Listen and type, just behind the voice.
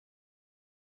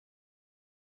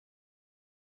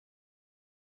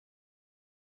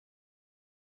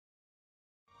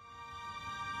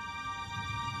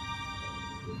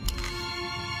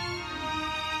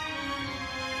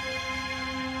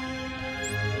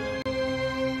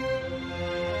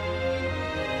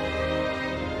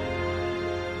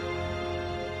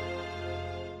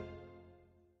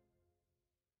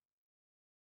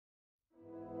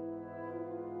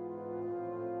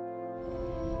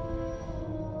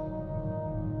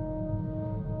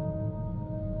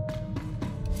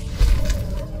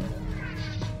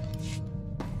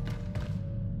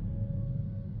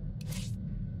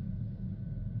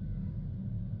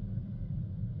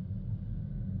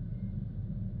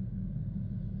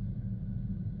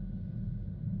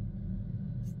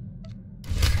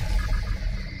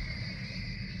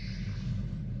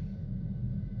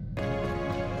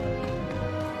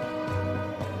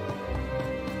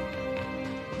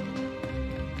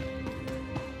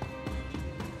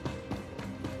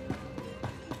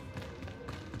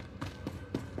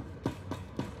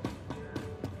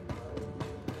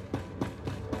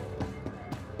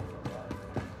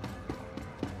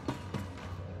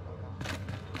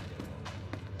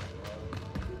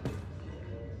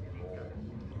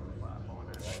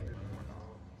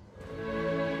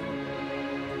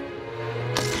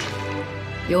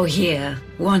You're here.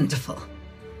 Wonderful.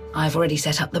 I've already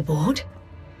set up the board.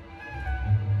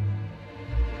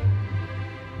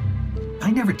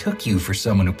 I never took you for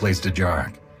someone who plays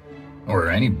Dejaric. Or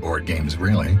any board games,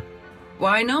 really.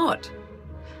 Why not?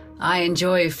 I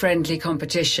enjoy friendly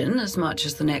competition as much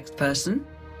as the next person.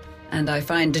 And I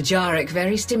find Dejaric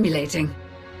very stimulating.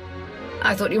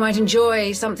 I thought you might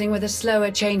enjoy something with a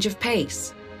slower change of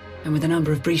pace. And with a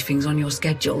number of briefings on your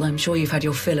schedule, I'm sure you've had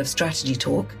your fill of strategy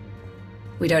talk.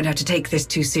 We don't have to take this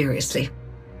too seriously.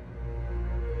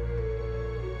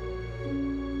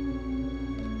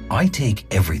 I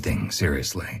take everything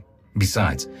seriously.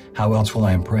 Besides, how else will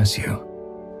I impress you?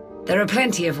 There are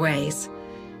plenty of ways.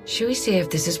 Shall we see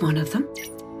if this is one of them?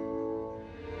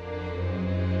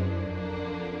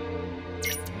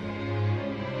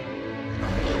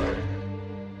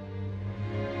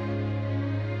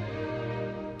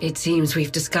 It seems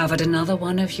we've discovered another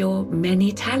one of your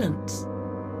many talents.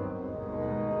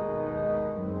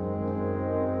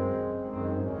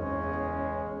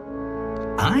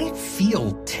 I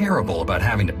feel terrible about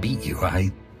having to beat you.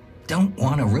 I don't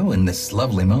want to ruin this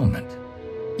lovely moment.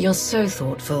 You're so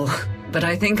thoughtful, but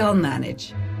I think I'll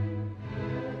manage.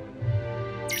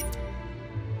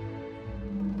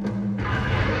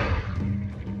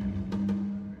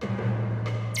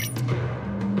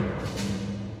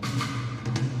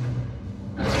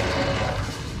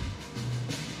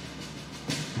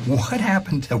 What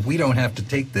happened to we don't have to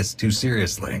take this too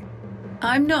seriously?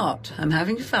 I'm not. I'm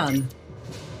having fun.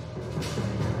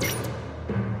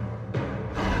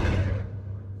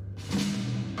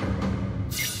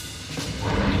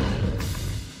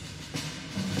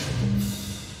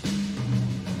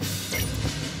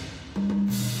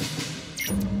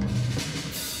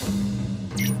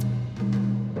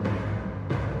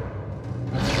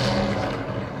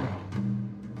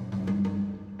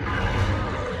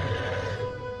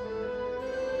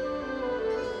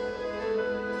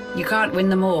 You can't win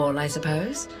them all, I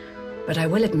suppose. But I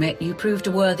will admit you proved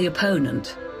a worthy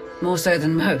opponent. More so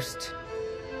than most.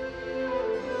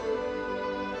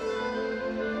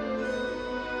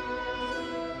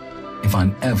 If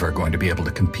I'm ever going to be able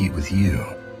to compete with you,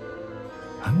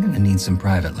 I'm going to need some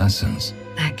private lessons.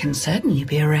 That can certainly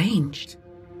be arranged.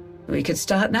 We could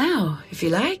start now, if you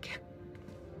like.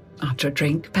 After a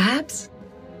drink, perhaps?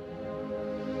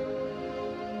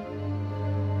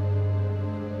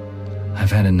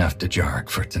 I've had enough Dejaric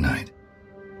for tonight.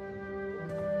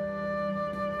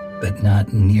 But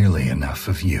not nearly enough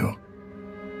of you.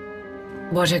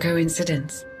 What a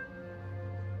coincidence.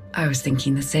 I was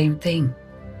thinking the same thing.